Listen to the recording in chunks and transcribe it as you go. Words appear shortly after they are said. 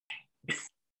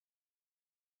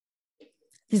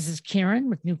This is Karen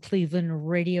with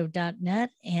NewClevelandRadio.net,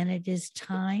 and it is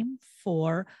time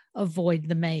for Avoid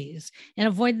the Maze. And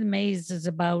Avoid the Maze is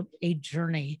about a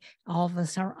journey. All of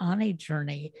us are on a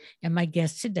journey. And my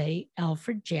guest today,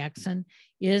 Alfred Jackson,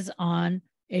 is on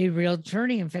a real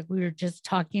journey. In fact, we were just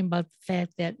talking about the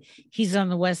fact that he's on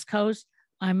the West Coast.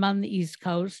 I'm on the East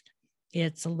Coast.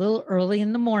 It's a little early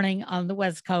in the morning on the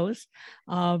West Coast.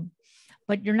 But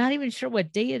you're not even sure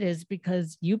what day it is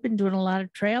because you've been doing a lot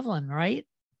of traveling, right?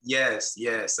 Yes.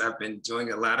 I've been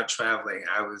doing a lot of traveling.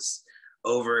 I was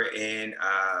over in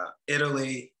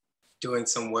Italy doing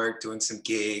some work, doing some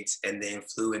gigs, and then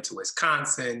flew into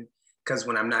Wisconsin because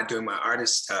when I'm not doing my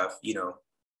artist stuff,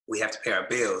 we have to pay our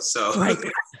bills. So right.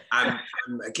 I'm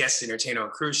a guest entertainer on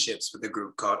cruise ships with a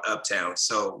group called Uptown.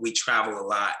 So we travel a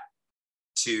lot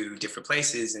to different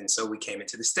places. And so we came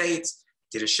into the States,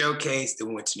 did a showcase, then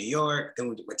we went to New York, then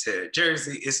we went to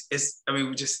Jersey.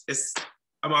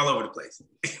 I'm all over the place.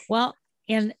 Well,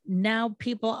 and now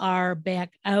people are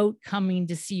back out coming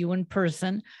to see you in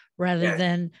person rather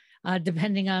than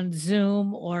depending on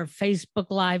Zoom or Facebook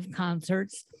Live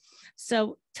concerts.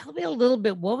 So tell me a little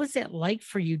bit, what was it like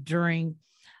for you during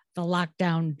the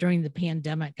lockdown, during the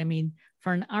pandemic? I mean,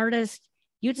 for an artist,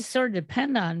 you just sort of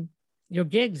depend on your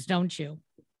gigs, don't you?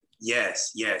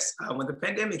 Yes. When the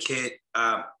pandemic hit,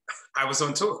 I was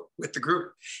on tour with the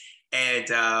group,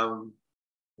 and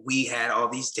we had all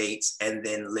these dates, and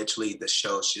then literally the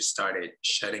shows just started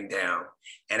shutting down,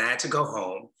 and I had to go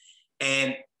home.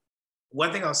 And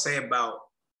one thing I'll say about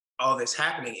all this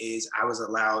happening is I was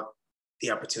allowed the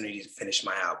opportunity to finish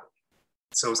my album.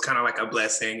 So it's kind of like a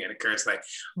blessing and a curse, like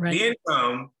right. Being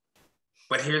home,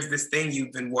 but here's this thing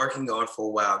you've been working on for a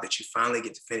while that you finally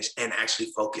get to finish and actually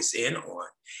focus in on.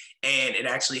 And it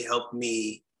actually helped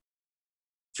me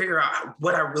figure out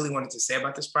what I really wanted to say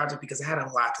about this project because I had a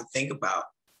lot to think about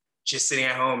just sitting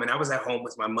at home. And I was at home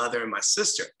with my mother and my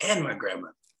sister and my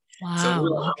grandmother. Wow. So we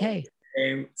were okay.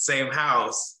 In the same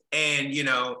house. And,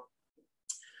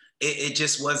 it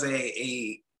just was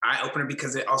a eye-opener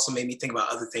because it also made me think about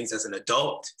other things as an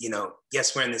adult.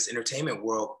 Yes, we're in this entertainment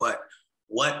world, but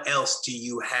what else do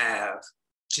you have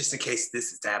just in case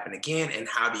this is to happen again? And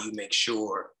how do you make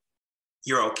sure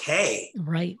you're okay?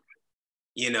 Right.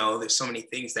 There's so many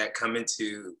things that come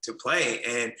into play.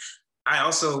 And I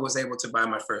also was able to buy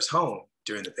my first home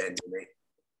during the pandemic,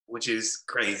 which is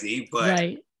crazy, but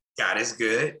right. God is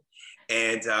good.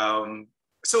 And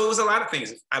so it was a lot of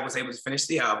things. I was able to finish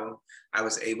the album. I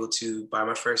was able to buy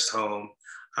my first home.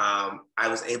 I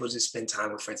was able to spend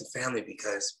time with friends and family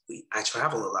because I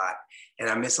travel a lot and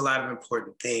I miss a lot of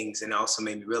important things. And it also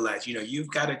made me realize, you've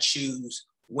got to choose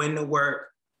when to work,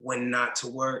 when not to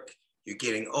work. You're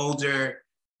getting older,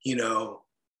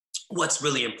 what's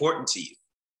really important to you.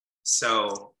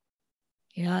 So,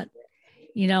 yeah,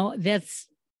 that's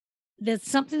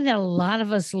something that a lot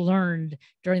of us learned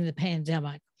during the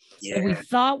pandemic. Yeah. What we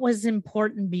thought was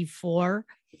important before,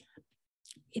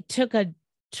 it took a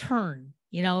turn.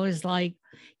 It was like,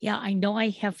 yeah, I know I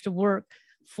have to work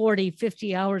 40,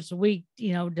 50 hours a week,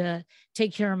 to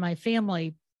take care of my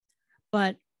family,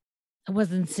 but I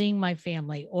wasn't seeing my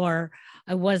family, or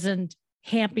I wasn't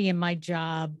happy in my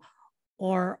job,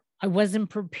 or I wasn't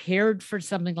prepared for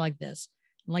something like this.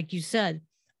 Like you said,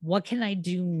 what can I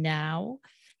do now?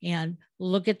 And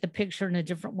look at the picture in a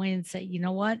different way and say, you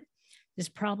know what? This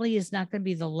probably is not going to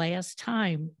be the last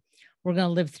time we're going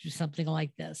to live through something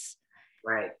like this.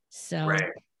 Right.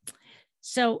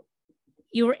 So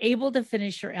you were able to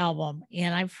finish your album.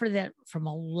 And I've heard that from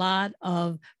a lot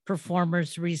of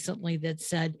performers recently that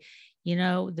said,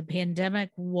 the pandemic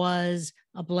was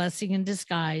a blessing in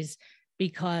disguise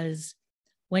because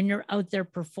when you're out there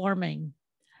performing,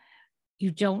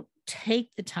 you don't take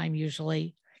the time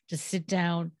usually to sit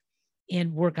down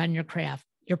and work on your craft.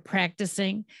 You're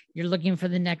practicing, you're looking for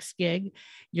the next gig,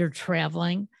 you're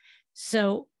traveling.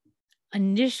 So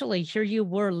initially, here you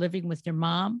were living with your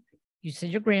mom, you said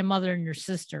your grandmother and your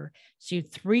sister. So you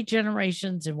have 3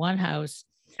 generations in one house,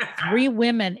 3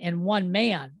 women and 1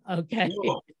 man. Okay.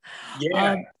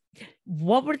 Yeah.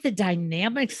 What were the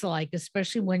dynamics like,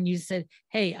 especially when you said,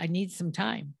 hey, I need some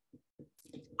time?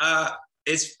 I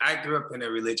grew up in a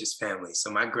religious family. So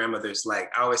my grandmother's I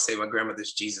always say my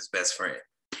grandmother's Jesus' best friend.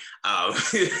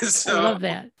 So, I love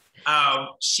that.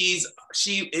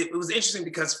 It was interesting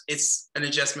because it's an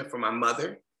adjustment for my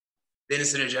mother. Then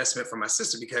it's an adjustment for my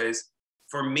sister because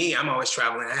for me, I'm always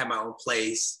traveling. I have my own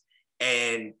place.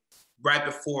 And right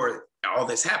before all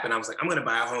this happened, I was like, I'm going to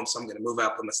buy a home. So I'm going to move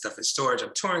out, put my stuff in storage.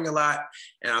 I'm touring a lot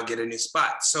and I'll get a new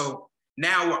spot. So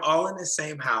now we're all in the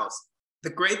same house. The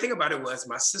great thing about it was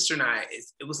my sister and I,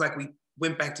 it was like we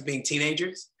went back to being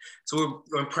teenagers. So we're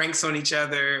doing pranks on each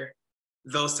other,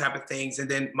 those type of things. And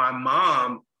then my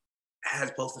mom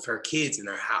has both of her kids in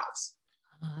her house,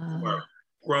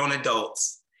 grown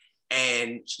adults.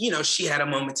 And, she had a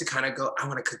moment to kind of go, I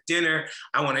want to cook dinner.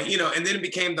 I want to, and then it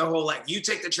became the whole, like, you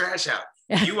take the trash out,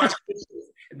 you watch pictures.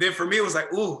 And then for me, it was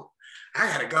like, ooh, I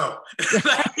gotta go.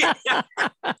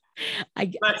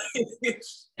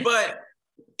 But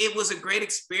it was a great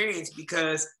experience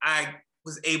because I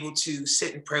was able to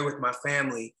sit and pray with my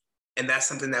family. And that's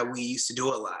something that we used to do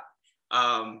a lot.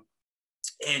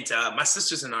 And my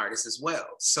sister's an artist as well.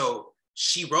 So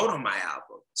she wrote on my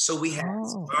album. So we had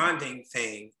this bonding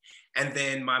thing. And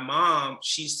then my mom,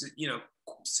 she used to,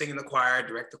 sing in the choir,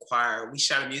 direct the choir. We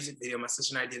shot a music video. My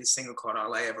sister and I did a single called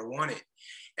All I Ever Wanted.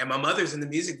 And my mother's in the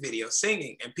music video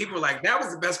singing. And people were like, that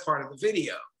was the best part of the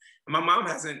video. And my mom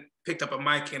hasn't picked up a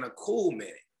mic in a cool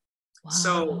minute. Wow.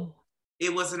 So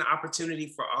it was an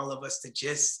opportunity for all of us to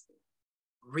just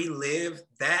relive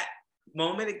that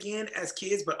moment again as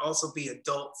kids, but also be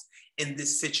adults in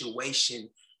this situation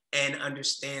and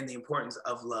understand the importance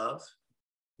of love,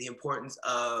 the importance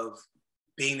of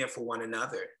being there for one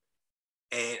another.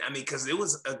 And I mean, because it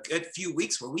was a good few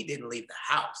weeks where we didn't leave the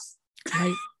house.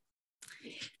 Right.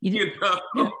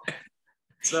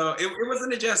 So it was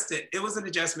an adjustment. It was an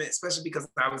adjustment, especially because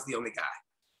I was the only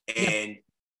guy. And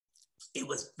it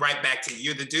was right back to,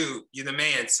 you're the dude, you're the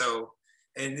man. So,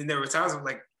 and then there were times I'm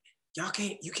like, you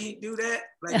can't do that.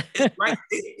 Like,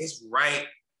 it's right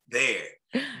there.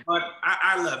 But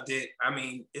I loved it. I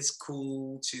mean, it's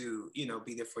cool to,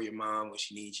 be there for your mom when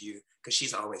she needs you, because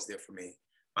she's always there for me.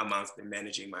 My mom's been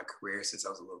managing my career since I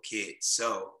was a little kid.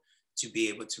 So to be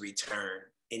able to return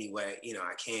any way,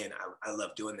 I can, I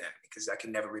love doing that because I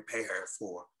can never repay her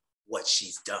for what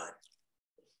she's done.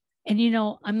 And,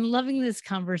 I'm loving this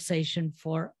conversation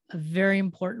for a very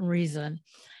important reason.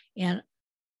 And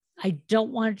I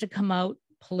don't want it to come out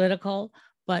political,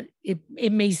 but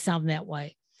it may sound that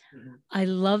way. Mm-hmm. I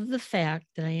love the fact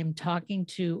that I am talking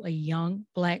to a young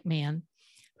Black man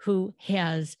who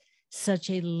has such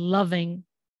a loving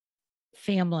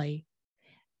family.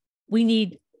 We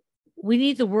need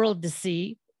the world to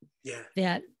see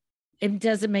that it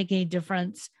doesn't make any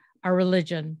difference, our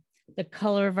religion, the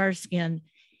color of our skin.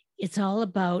 It's all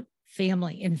about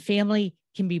family, and family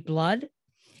can be blood.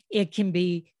 It can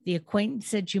be the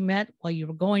acquaintance that you met while you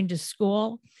were going to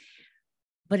school,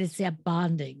 but it's that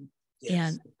bonding. Yes.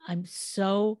 And I'm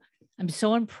so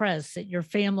impressed that your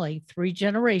family, 3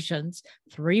 generations,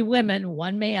 3 women,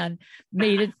 1 man,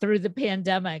 made it through the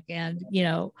pandemic. And,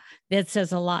 that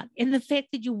says a lot. And the fact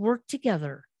that you worked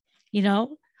together,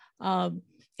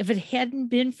 if it hadn't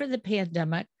been for the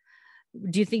pandemic,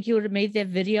 do you think you would have made that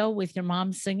video with your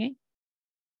mom singing?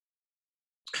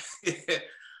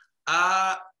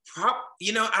 I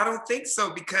don't think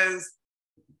so, because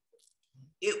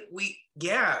we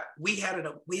had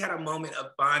a moment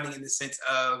of bonding in the sense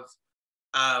of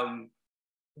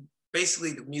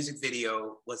basically the music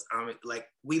video was like,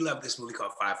 we love this movie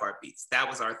called 5 Heartbeats. That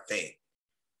was our thing.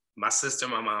 My sister,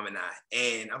 my mom, and I.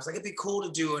 And I was like, it'd be cool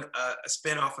to do a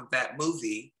spinoff of that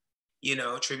movie,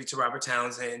 tribute to Robert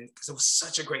Townsend, because it was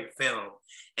such a great film.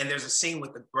 And there's a scene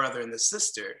with the brother and the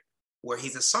sister where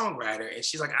he's a songwriter, and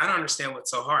she's like, I don't understand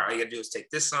what's so hard. All you gotta do is take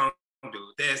this song,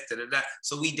 do this, da da da.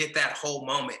 So we did that whole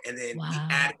moment, and then we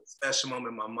added a special moment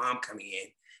of my mom coming in,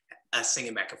 us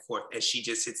singing back and forth, and she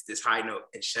just hits this high note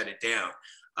and shut it down.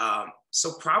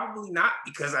 So probably not,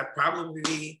 because I'd probably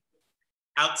be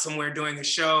out somewhere doing a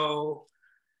show,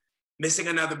 missing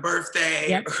another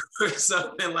birthday or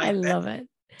something like that. I love it.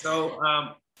 So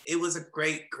it was a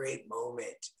great, great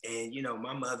moment. And,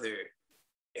 my mother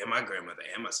and my grandmother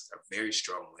and my sister are very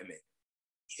strong women,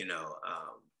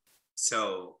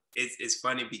 so it's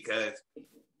funny because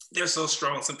they're so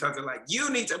strong. Sometimes they're like, you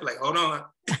need to be like, hold on.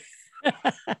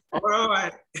 Hold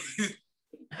on.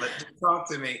 Let them talk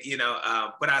to me,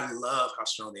 but I love how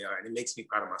strong they are. And it makes me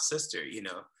proud of my sister,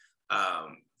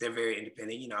 they're very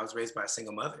independent. I was raised by a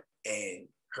single mother, and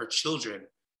her children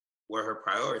were her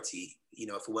priority. If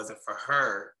it wasn't for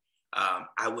her,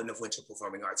 I wouldn't have went to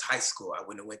performing arts high school. I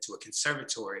wouldn't have went to a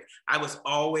conservatory. I was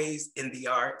always in the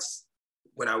arts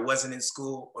when I wasn't in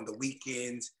school. On the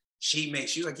weekends, she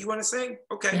was like, you want to sing?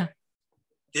 Okay. Yeah.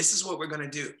 This is what we're going to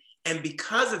do. And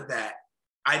because of that,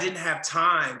 I didn't have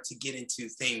time to get into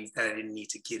things that I didn't need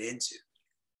to get into.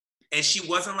 And she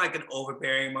wasn't like an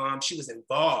overbearing mom. She was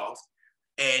involved.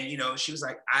 And, she was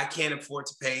like, I can't afford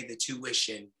to pay the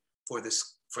tuition for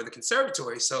the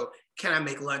conservatory. So can I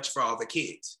make lunch for all the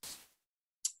kids?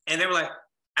 And they were like,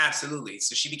 absolutely.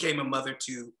 So she became a mother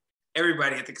to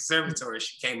everybody at the conservatory.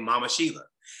 She became Mama Sheila.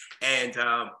 And,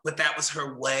 but that was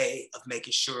her way of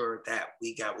making sure that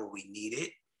we got what we needed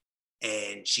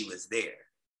and she was there.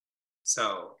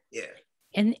 So, yeah.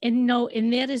 And no,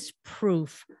 and that is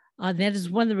proof. That is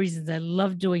one of the reasons I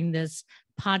love doing this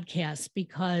podcast,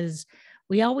 because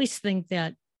we always think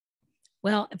that,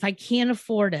 well, if I can't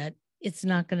afford it, it's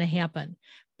not going to happen.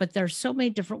 But there's so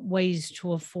many different ways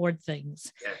to afford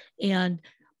things. Yeah. And,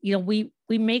 you know, we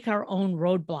make our own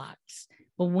roadblocks.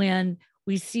 But when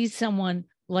we see someone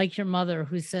like your mother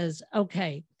who says,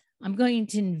 okay, I'm going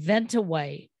to invent a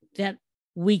way that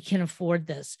we can afford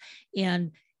this,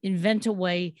 and invent a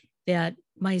way that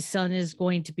my son is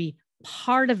going to be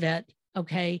part of it,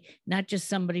 okay, not just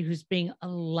somebody who's being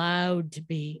allowed to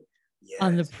be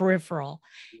on the peripheral.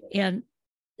 And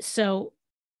so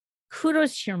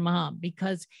kudos to your mom,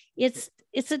 because it's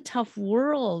a tough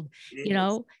world, you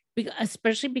know,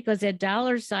 especially because that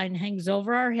dollar sign hangs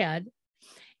over our head,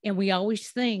 and we always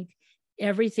think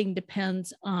everything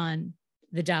depends on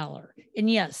the dollar. And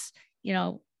yes, you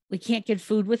know, we can't get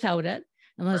food without it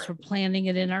unless we're planting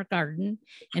it in our garden.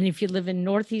 And if you live in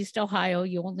Northeast Ohio,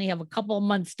 you only have a couple of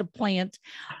months to plant.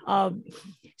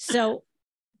 So,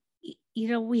 you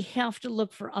know, we have to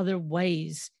look for other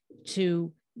ways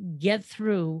to get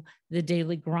through the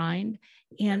daily grind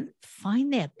and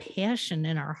find that passion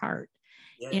in our heart.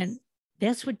 Yes. And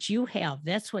that's what you have.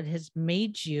 That's what has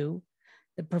made you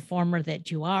the performer that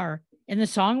you are and the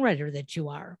songwriter that you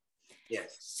are.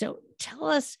 Yes. So tell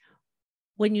us,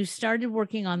 when you started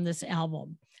working on this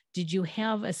album, did you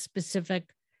have a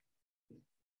specific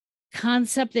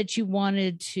concept that you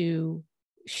wanted to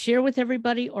share with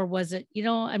everybody? Or was it, you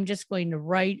know, I'm just going to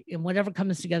write and whatever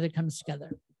comes together, comes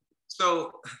together?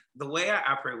 So the way I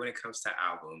operate when it comes to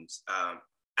albums, I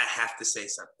have to say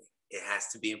something. It has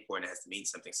to be important. It has to mean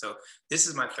something. So this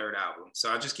is my third album.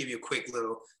 So I'll just give you a quick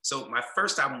little. So my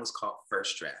first album was called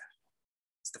First Draft.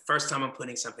 It's the first time I'm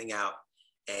putting something out,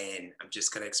 and I'm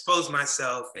just going to expose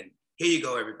myself. And here you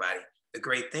go, everybody. The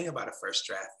great thing about a first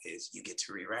draft is you get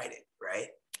to rewrite it, right?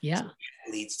 Yeah. So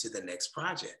it leads to the next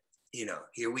project. You know,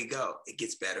 here we go. It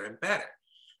gets better and better.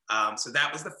 So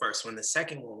that was the first one. The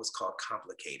second one was called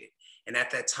Complicated. And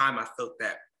at that time, I felt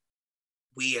that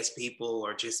we as people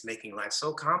are just making life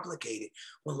so complicated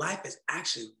when life is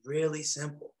actually really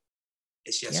simple.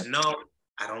 It's yes or no.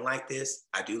 I don't like this.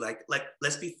 I do like,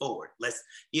 let's be forward. Let's,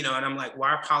 you know, and I'm like,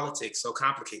 why are politics so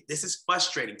complicated? This is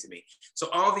frustrating to me. So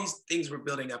all these things were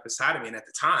building up inside of me. And at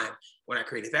the time when I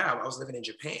created that album, I was living in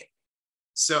Japan.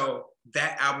 So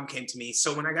that album came to me.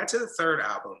 So when I got to the third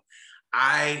album,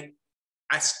 I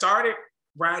started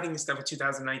writing stuff in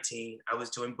 2019. I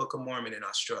was doing Book of Mormon in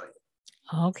Australia.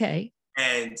 Okay.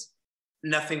 And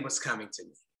nothing was coming to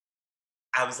me.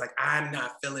 I was like, I'm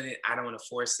not feeling it. I don't want to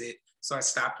force it. So I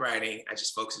stopped writing. I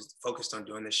just focused on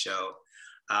doing the show.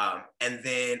 And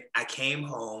then I came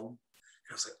home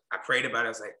and I was like, I prayed about it. I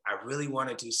was like, I really want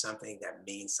to do something that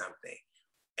means something.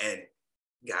 And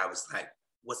God was like,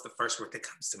 what's the first word that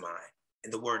comes to mind?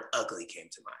 And the word ugly came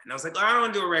to mind. And I was like, oh, I don't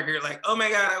want to do a record. Like, oh my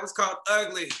God, I was called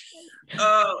ugly.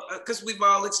 Oh, because we've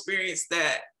all experienced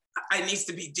that. It needs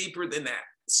to be deeper than that.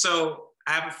 So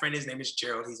I have a friend, his name is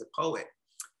Gerald. He's a poet.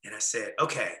 And I said,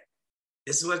 okay,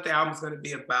 this is what the album's going to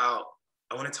be about.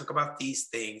 I want to talk about these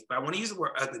things, but I want to use the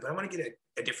word ugly, but I want to get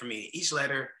a different meaning. Each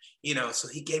letter, you know, so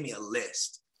he gave me a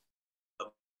list of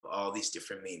all these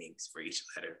different meanings for each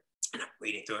letter. And I'm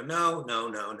reading through it, no.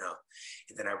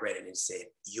 And then I read it and it said,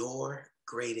 your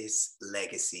greatest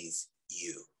legacy's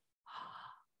you.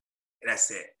 And I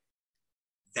said,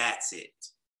 that's it.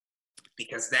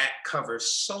 Because that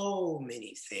covers so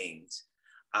many things.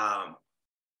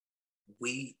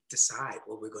 We decide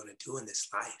what we're going to do in this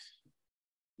life.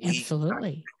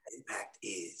 Absolutely. What impact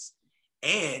is.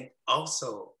 And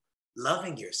also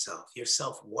loving yourself, your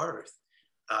self-worth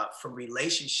from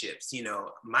relationships. You know,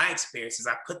 my experiences,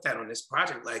 I put that on this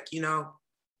project. Like, you know,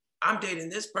 I'm dating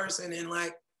this person and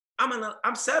like,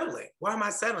 I'm settling. Why am I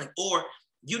settling? Or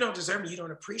you don't deserve me. You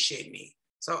don't appreciate me.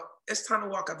 So it's time to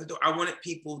walk out the door. I wanted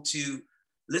people to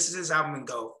listen to this album and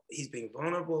go, he's being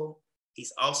vulnerable.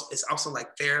 It's also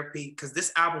like therapy, because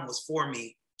this album was for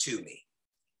me, to me.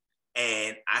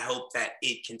 And I hope that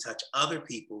it can touch other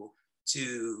people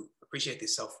to appreciate their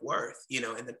self-worth, you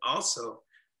know. And then also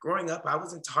growing up, I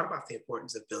wasn't taught about the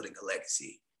importance of building a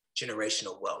legacy,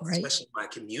 generational wealth, right, especially in my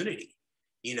community.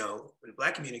 You know, in the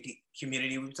Black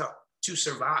community, we talk to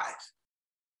survive,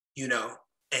 you know,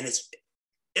 and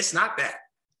it's not that.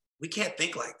 We can't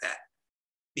think like that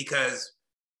because,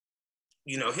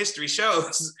 you know, history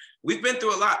shows we've been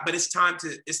through a lot, but it's time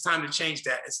to change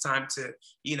that. It's time to,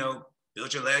 you know,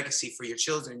 build your legacy for your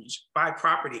children. You should buy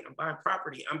property. I'm buying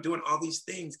property. I'm doing all these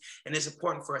things. And it's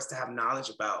important for us to have knowledge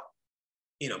about,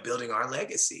 building our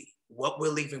legacy, what we're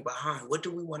leaving behind. What do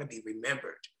we want to be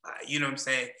remembered by? You know what I'm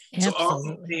saying? Absolutely. So all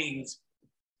these things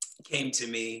came to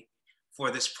me for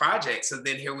this project. So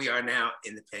then here we are now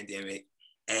in the pandemic,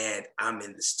 and I'm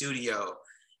in the studio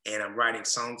and I'm writing a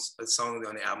song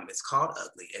on the album. It's called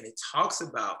Ugly. And it talks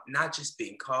about not just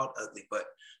being called ugly, but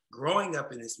growing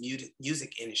up in this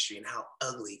music industry and how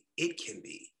ugly it can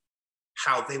be,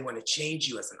 how they want to change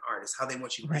you as an artist, how they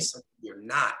want you to be something you're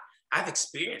not. I've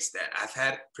experienced that. I've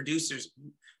had producers,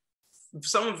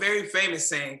 someone very famous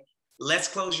saying, let's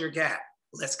close your gap.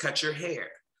 Let's cut your hair.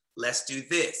 Let's do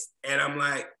this. And I'm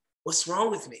like, what's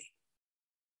wrong with me?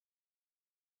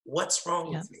 What's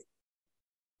wrong with me?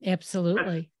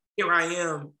 Absolutely. Here I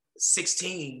am,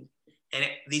 16, and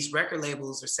these record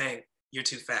labels are saying, you're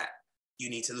too fat.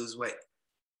 You need to lose weight.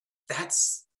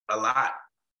 That's a lot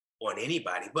on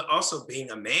anybody, but also being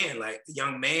a man, like a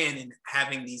young man, and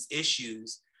having these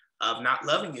issues of not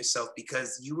loving yourself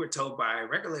because you were told by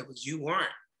record labels you weren't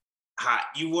hot,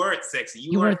 you weren't sexy,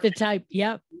 you weren't the type.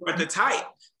 Yep. You weren't the type.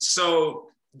 So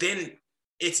then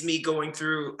it's me going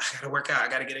through, I gotta work out, I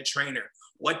gotta get a trainer.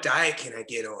 What diet can I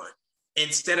get on?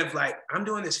 Instead of like, I'm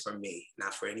doing this for me,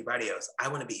 not for anybody else. I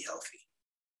want to be healthy.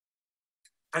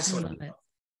 I just want to be healthy.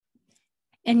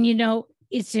 And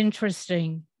it's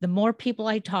interesting. The more people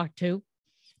I talk to,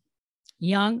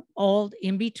 young, old,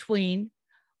 in between,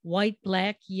 white,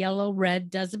 black, yellow, red,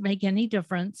 doesn't make any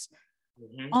difference.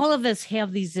 Mm-hmm. All of us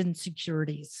have these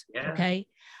insecurities. Yeah. Okay.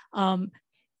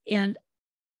 And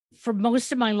for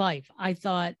most of my life, I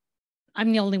thought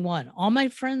I'm the only one. All my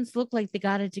friends look like they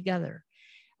got it together.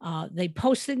 They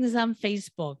post things on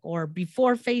Facebook, or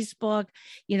before Facebook,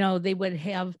 they would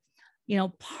have,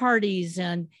 parties,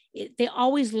 and they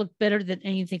always look better than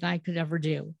anything I could ever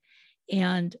do.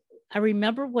 And I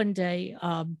remember one day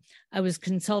I was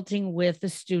consulting with a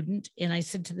student, and I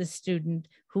said to the student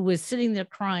who was sitting there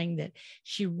crying that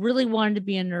she really wanted to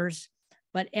be a nurse,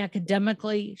 but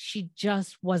academically, she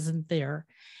just wasn't there.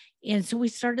 And so we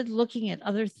started looking at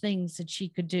other things that she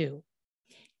could do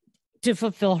to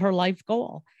fulfill her life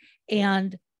goal.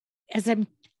 And as I'm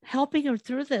helping her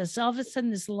through this, all of a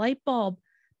sudden this light bulb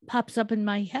pops up in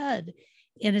my head.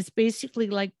 And it's basically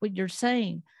like what you're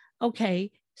saying.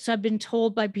 Okay, so I've been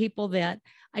told by people that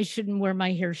I shouldn't wear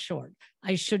my hair short.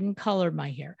 I shouldn't color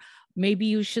my hair. Maybe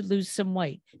you should lose some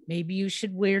weight. Maybe you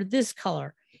should wear this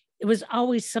color. It was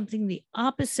always something the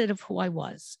opposite of who I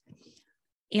was.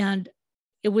 And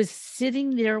it was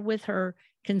sitting there with her,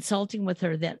 consulting with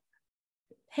her, that,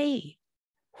 hey,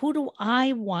 who do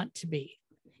I want to be?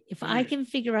 If I can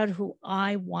figure out who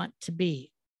I want to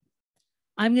be,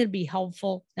 I'm going to be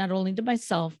helpful not only to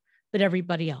myself, but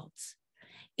everybody else.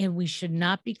 And we should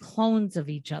not be clones of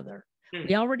each other.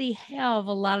 We already have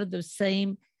a lot of the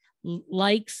same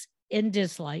likes and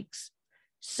dislikes.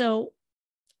 So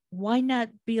why not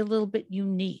be a little bit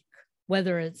unique,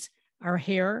 whether it's our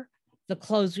hair, the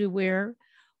clothes we wear,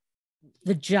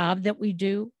 the job that we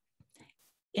do.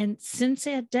 And since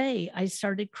that day, I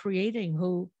started creating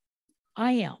who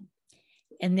I am.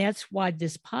 And that's why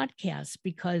this podcast,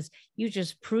 because you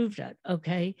just proved it,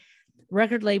 okay?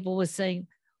 Record label was saying,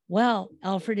 well,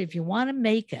 Alfred, if you want to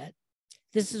make it,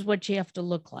 this is what you have to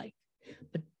look like.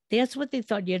 But that's what they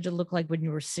thought you had to look like when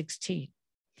you were 16.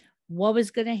 What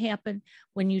was going to happen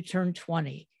when you turn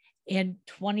 20 and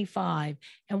 25?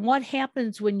 And what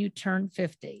happens when you turn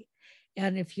 50?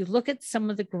 And if you look at some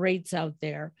of the greats out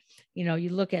there, you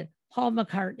look at Paul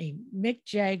McCartney, Mick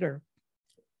Jagger,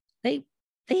 they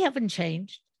haven't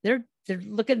changed. They're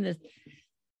looking at,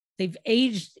 they've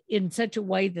aged in such a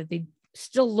way that they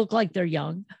still look like they're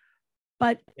young,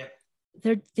 but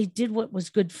they did what was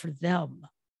good for them,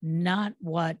 not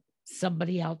what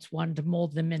somebody else wanted to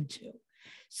mold them into.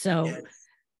 So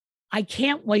I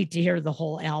can't wait to hear the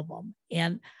whole album.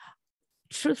 And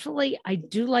truthfully, I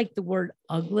do like the word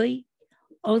ugly,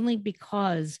 only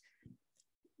because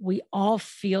we all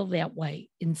feel that way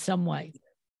in some way.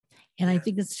 And I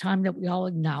think it's time that we all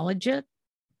acknowledge it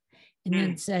and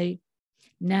then say,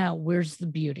 now where's the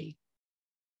beauty?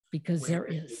 Because there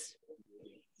is.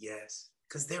 Yes,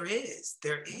 because there is.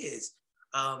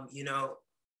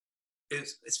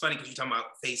 It's funny because you're talking about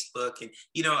Facebook, and,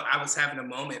 I was having a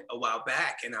moment a while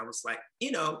back, and I was like,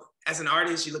 as an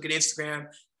artist, you look at Instagram,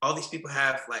 all these people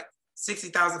have like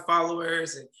 60,000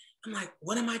 followers, and I'm like,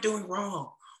 what am I doing wrong?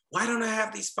 Why don't I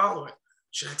have these followers?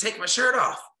 Should I take my shirt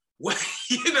off? What,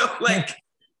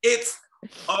 it's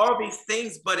all these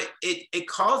things, but it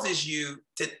causes you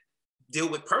to deal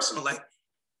with personal, like,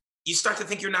 you start to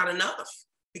think you're not enough.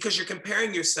 because you're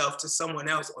comparing yourself to someone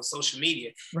else on social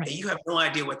media, right. and you have no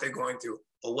idea what they're going through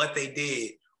or what they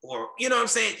did, or, you know what I'm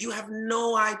saying? You have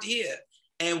no idea.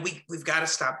 And we've got to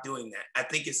stop doing that. I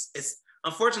think it's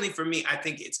unfortunately for me, I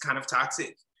think it's kind of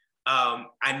toxic.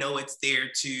 I know it's there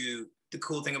to, the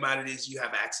cool thing about it is you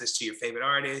have access to your favorite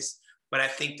artists, but I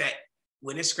think that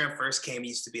when Instagram first came, it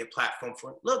used to be a platform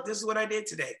for, look, this is what I did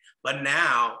today. But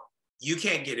now you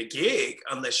can't get a gig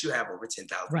unless you have over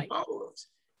 10,000 right. followers.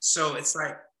 So it's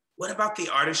like, what about the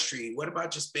artistry? What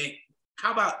about just being,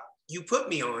 how about you put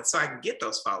me on so I can get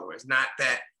those followers? Not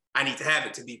that I need to have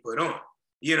it to be put on.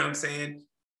 You know what I'm saying?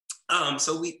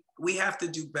 So we have to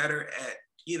do better at,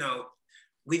 you know,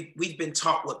 we've been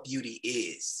taught what beauty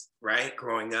is, right?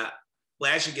 Growing up.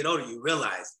 Well, as you get older, you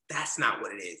realize that's not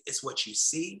what it is. It's what you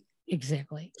see.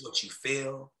 Exactly. It's what you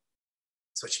feel.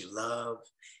 It's what you love.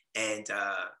 And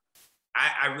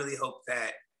I really hope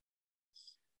that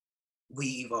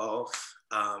we evolve.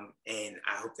 And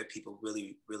I hope that people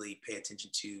really, really pay attention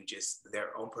to just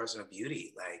their own personal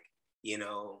beauty. Like, you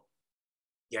know,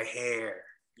 your hair,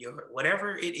 your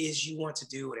whatever it is you want to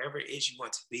do, whatever it is you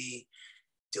want to be,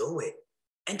 do it.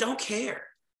 And don't care.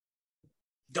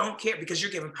 Don't care, because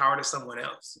you're giving power to someone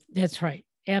else. That's right.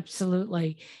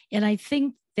 Absolutely. And I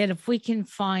think that if we can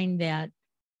find that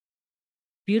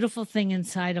beautiful thing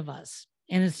inside of us,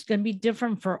 and it's going to be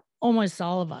different for almost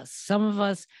all of us. Some of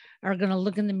us are going to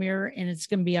look in the mirror and it's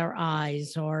going to be our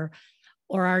eyes or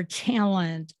our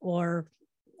talent or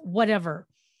whatever.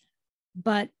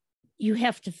 But you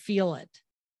have to feel it.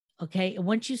 Okay. And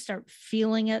once you start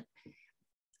feeling it,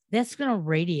 that's going to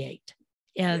radiate.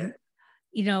 And, yeah.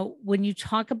 You know, when you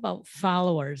talk about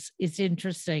followers, it's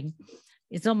interesting.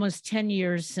 It's almost 10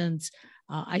 years since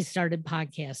I started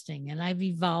podcasting, and I've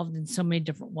evolved in so many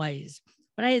different ways.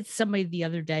 But I had somebody the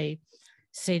other day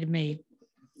say to me,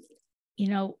 you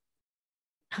know,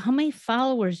 how many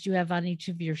followers do you have on each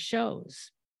of your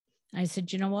shows? I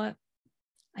said, you know what?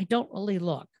 I don't really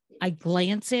look. I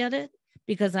glance at it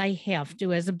because I have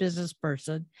to as a business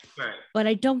person, right. But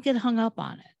I don't get hung up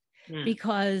on it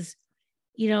because,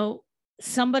 you know,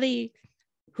 somebody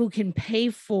who can pay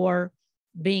for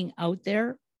being out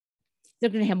there,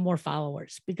 they're going to have more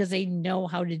followers because they know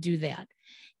how to do that.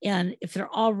 And if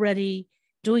they're already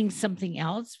doing something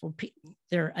else where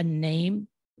they're a name,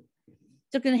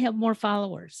 they're going to have more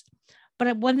followers.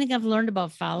 But one thing I've learned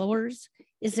about followers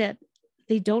is that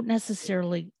they don't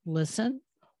necessarily listen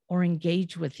or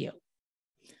engage with you.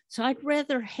 So I'd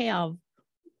rather have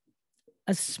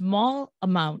a small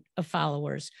amount of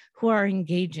followers who are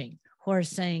engaging, who are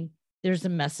saying there's a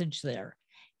message there.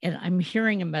 And I'm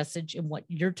hearing a message in what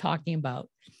you're talking about.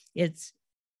 It's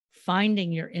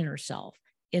finding your inner self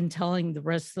and telling the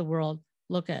rest of the world,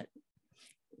 look at,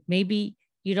 maybe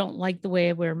you don't like the way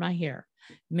I wear my hair.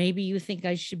 Maybe you think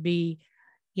I should be,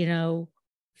 you know,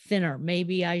 thinner.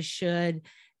 Maybe I should,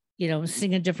 you know,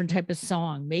 sing a different type of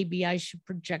song. Maybe I should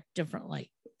project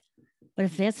differently. But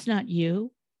if that's not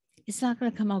you, it's not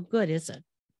going to come out good, is it?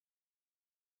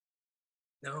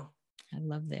 No. I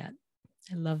love that.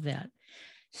 I love that.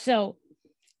 So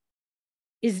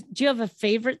do you have a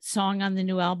favorite song on the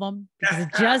new album? Because it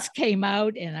just came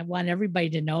out and I want everybody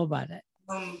to know about it.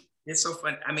 It's so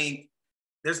fun. I mean,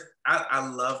 I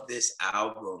love this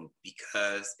album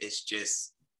because it's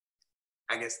just,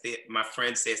 I guess my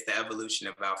friend says the evolution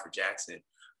of Alfred Jackson.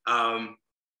 My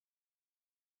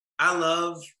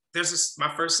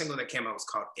first single that came out was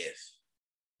called If.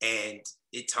 And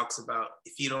it talks about,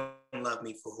 if you don't love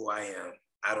me for who I am,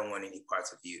 I don't want any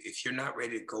parts of you. If you're not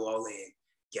ready to go all in,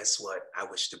 guess what? I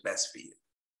wish the best for you.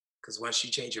 Because once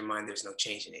you change your mind, there's no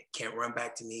changing it. Can't run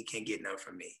back to me, can't get none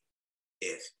from me.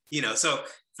 If, you know, so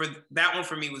for that one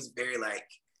for me was very like,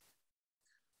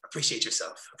 appreciate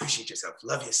yourself,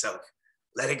 love yourself,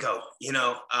 let it go, you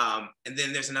know? And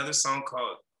then there's another song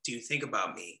called Do You Think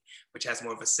About Me, which has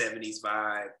more of a 70s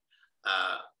vibe,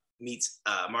 meets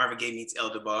Marvin Gaye meets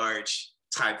El DeBarge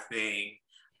type thing.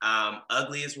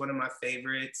 Ugly is one of my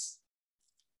favorites.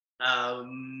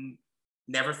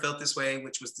 Never Felt This Way,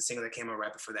 which was the single that came out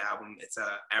right before the album. It's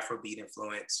Afrobeat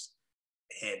influence.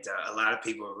 And a lot of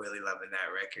people are really loving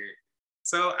that record.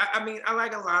 So, I mean, I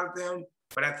like a lot of them,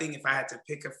 but I think if I had to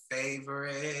pick a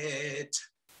favorite,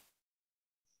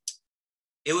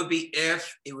 it would be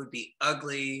If, it would be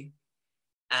Ugly,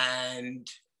 and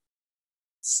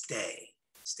Stay.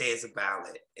 Stay is a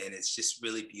ballad, and it's just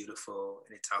really beautiful,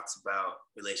 and it talks about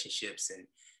relationships and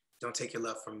don't take your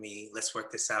love from me. Let's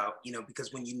work this out, you know,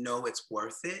 because when you know it's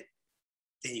worth it,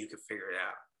 then you can figure it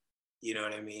out. You know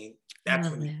what I mean? That's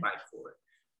when you fight for it.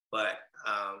 But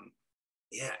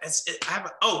yeah,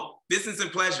 Business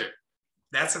and Pleasure.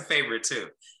 That's a favorite too.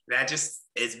 That just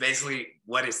is basically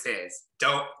what it says.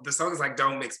 The song is like,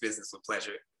 don't mix business with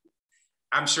pleasure.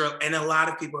 I'm sure, and a lot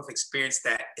of people have experienced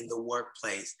that in the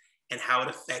workplace and how it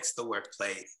affects the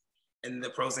workplace and the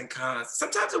pros and cons.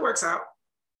 Sometimes it works out,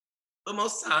 but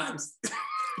most times it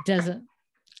doesn't.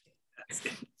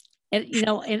 And, you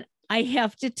know, and I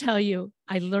have to tell you,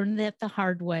 I learned that the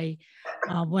hard way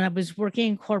when I was working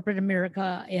in corporate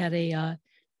America at a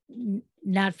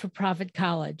not-for-profit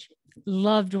college.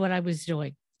 Loved what I was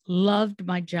doing, loved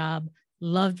my job,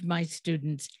 loved my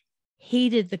students,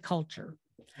 hated the culture.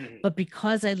 But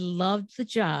because I loved the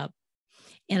job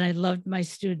and I loved my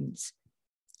students,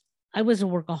 I was a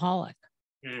workaholic.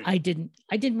 I didn't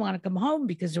want to come home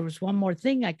because there was one more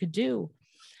thing I could do.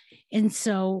 And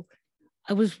so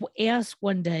I was asked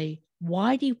one day,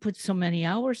 why do you put so many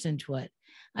hours into it?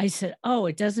 I said, oh,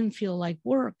 it doesn't feel like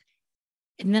work.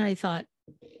 And then I thought,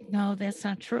 no, that's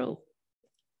not true.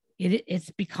 It's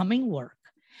becoming work.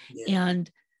 Yeah. And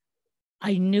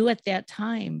I knew at that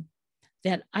time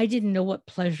that I didn't know what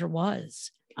pleasure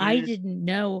was. I didn't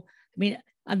know. I mean,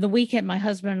 on the weekend, my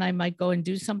husband and I might go and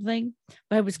do something,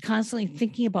 but I was constantly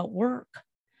thinking about work.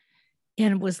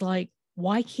 And it was like,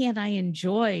 why can't I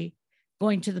enjoy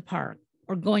going to the park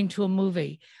or going to a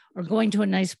movie or going to a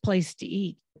nice place to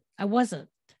eat? I wasn't,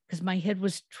 because my head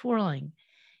was twirling.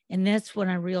 And that's when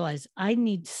I realized I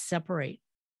need to separate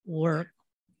work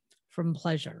from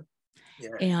pleasure. Yeah.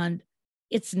 And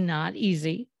it's not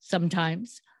easy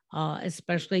sometimes,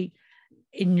 especially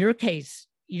in your case.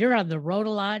 You're on the road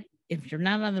a lot. If you're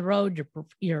not on the road,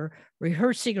 you're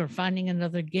rehearsing or finding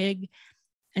another gig.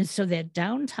 And so that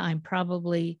downtime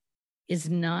probably is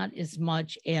not as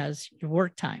much as your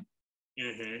work time.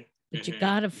 But you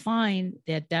got to find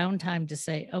that downtime to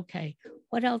say, okay,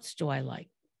 what else do I like?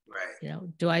 Right. You know,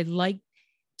 do I like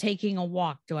taking a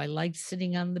walk? Do I like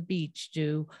sitting on the beach?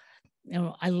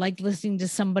 I like listening to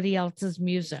somebody else's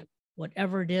music?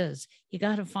 Whatever it is, you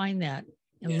got to find that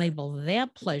and label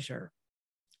that pleasure.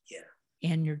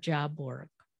 And your job work.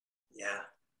 Yeah.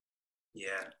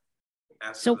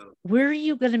 Absolutely. So where are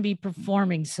you going to be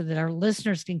performing so that our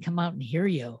listeners can come out and hear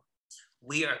you?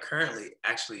 We are currently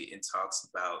actually in talks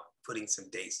about putting some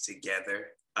dates together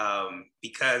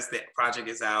because the project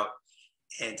is out.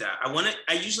 And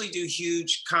I usually do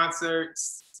huge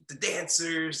concerts, the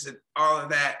dancers and all of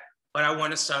that, but I want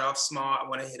to start off small. I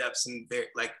want to hit up some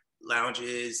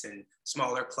lounges and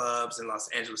smaller clubs in Los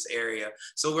Angeles area.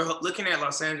 So we're looking at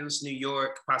Los Angeles, New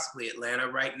York, possibly Atlanta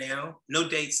right now. No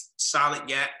dates solid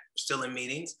yet, still in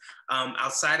meetings.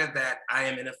 Outside of that, I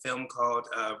am in a film called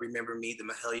Remember Me, the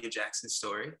Mahalia Jackson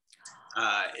story.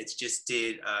 It's just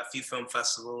did a few film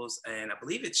festivals and I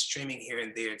believe it's streaming here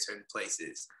and there in certain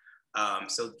places.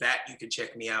 So that you can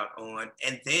check me out on.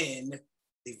 And then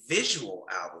the visual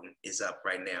album is up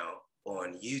right now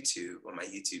on YouTube, on my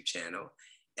YouTube channel.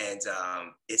 And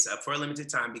it's up for a limited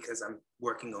time because I'm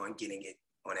working on getting it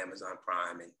on Amazon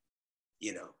Prime and,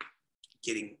 you know,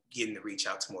 getting the reach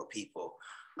out to more people.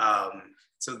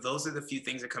 So those are the few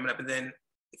things that are coming up. And then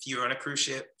if you're on a cruise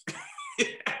ship,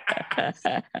 I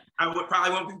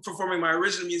probably won't be performing my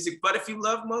original music, but if you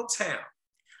love Motown,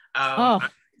 I have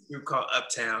a group called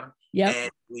Uptown. Yep.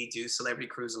 And we do celebrity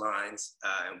cruise lines.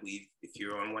 And if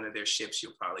you're on one of their ships,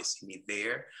 you'll probably see me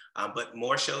there. But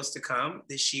more shows to come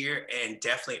this year, and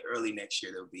definitely early next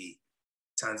year, there'll be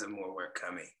tons of more work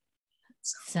coming.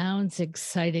 So. Sounds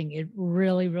exciting. It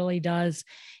really, really does.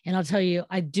 And I'll tell you,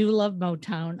 I do love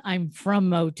Motown. I'm from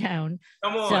Motown.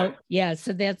 Come on. So yeah,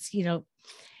 so that's, you know,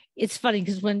 it's funny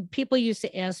because when people used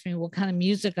to ask me what kind of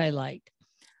music I liked,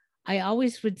 I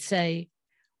always would say,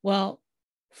 well,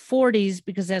 40s,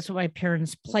 because that's what my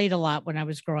parents played a lot when I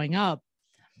was growing up.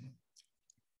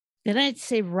 Then I'd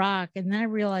say rock. And then I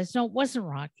realized, no, it wasn't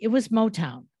rock. It was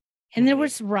Motown. And there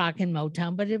was rock in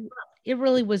Motown, but it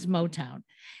really was Motown.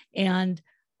 And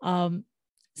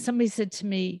somebody said to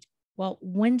me, well,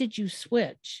 when did you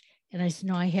switch? And I said,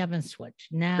 no, I haven't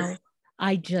switched. Now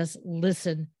I just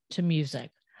listen to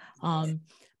music. I'll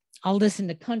listen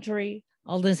to country.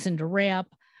 I'll listen to rap.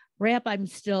 Rap, I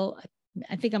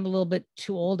think I'm a little bit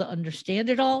too old to understand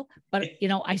it all, but you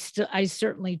know, I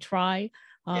certainly try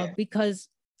because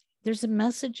there's a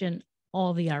message in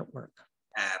all the artwork.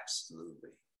 Absolutely.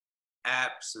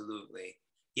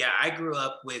 Yeah, I grew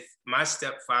up with my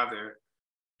stepfather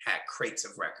had crates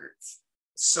of records.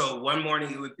 So one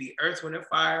morning it would be Earth, Wind &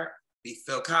 Fire, it'd be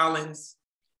Phil Collins,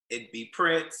 it'd be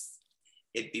Prince,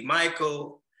 it'd be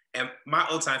Michael, and my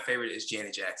all-time favorite is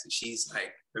Janet Jackson. She's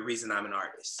like the reason I'm an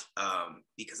artist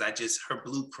because her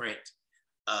blueprint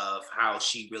of how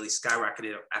she really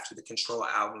skyrocketed after the Control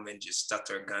album and just stuck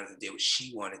to her guns and did what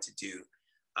she wanted to do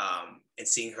and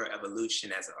seeing her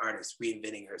evolution as an artist,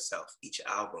 reinventing herself each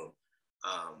album.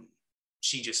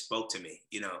 She just spoke to me,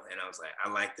 you know, and I was like,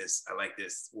 I like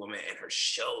this woman, and her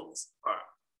shows are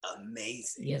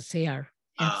amazing. Yes, they are.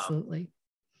 Absolutely.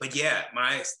 But yeah,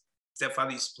 my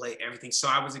stepfather used to play everything. So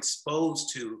I was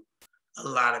exposed to a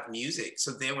lot of music.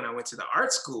 So then when I went to the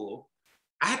art school,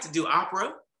 I had to do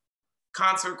opera,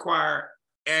 concert choir,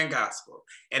 and gospel.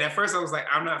 And at first I was like,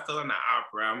 I'm not feeling the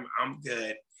opera. I'm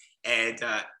good. And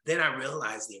then I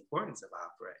realized the importance of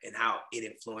opera and how it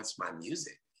influenced my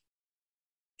music.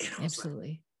 And I was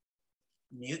absolutely.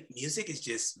 Like, music is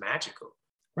just magical.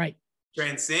 Right.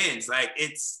 Transcends. Like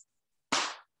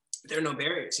there are no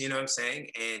barriers, you know what I'm saying?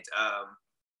 And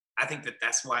I think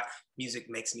that's why music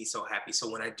makes me so happy. So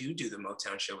when I do the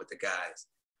Motown show with the guys,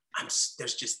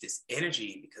 there's just this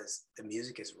energy because the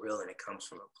music is real and it comes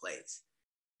from a place.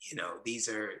 You know,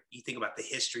 you think about the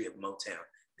history of Motown.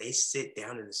 They sit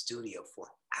down in the studio for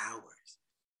hours,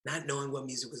 not knowing what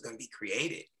music was going to be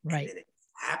created. Right. And then it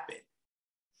happened.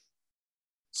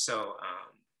 So,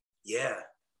 yeah.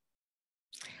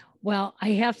 Well,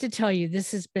 I have to tell you,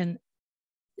 this has been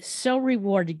so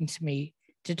rewarding to me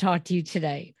to talk to you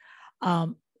today.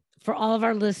 For all of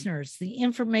our listeners, the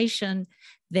information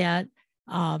that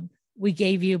we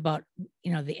gave you about,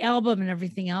 you know, the album and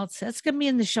everything else, that's going to be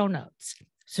in the show notes.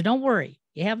 So don't worry,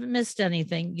 you haven't missed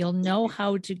anything. You'll know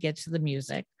how to get to the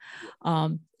music.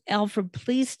 Alfred,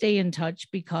 please stay in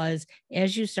touch, because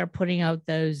as you start putting out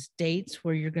those dates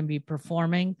where you're going to be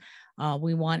performing,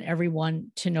 we want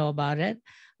everyone to know about it.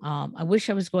 I wish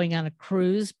I was going on a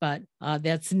cruise, but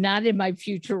that's not in my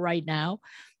future right now.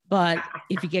 But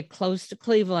if you get close to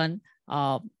Cleveland,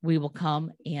 we will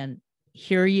come and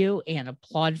hear you and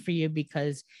applaud for you,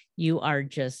 because you are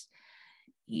just,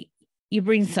 you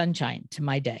bring sunshine to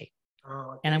my day.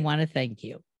 Oh, and I want to thank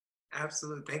you.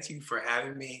 Absolutely. Thank you for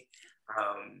having me.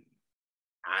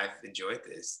 I've enjoyed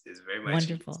this. It's very much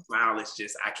wonderful. Smile. It's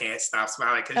just, I can't stop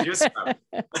smiling because you're smiling.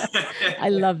 I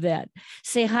love that.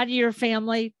 Say hi to your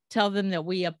family. Tell them that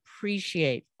we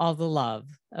appreciate all the love.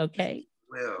 Okay.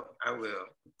 I will.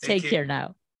 Take care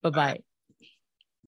now. Bye-bye. Bye.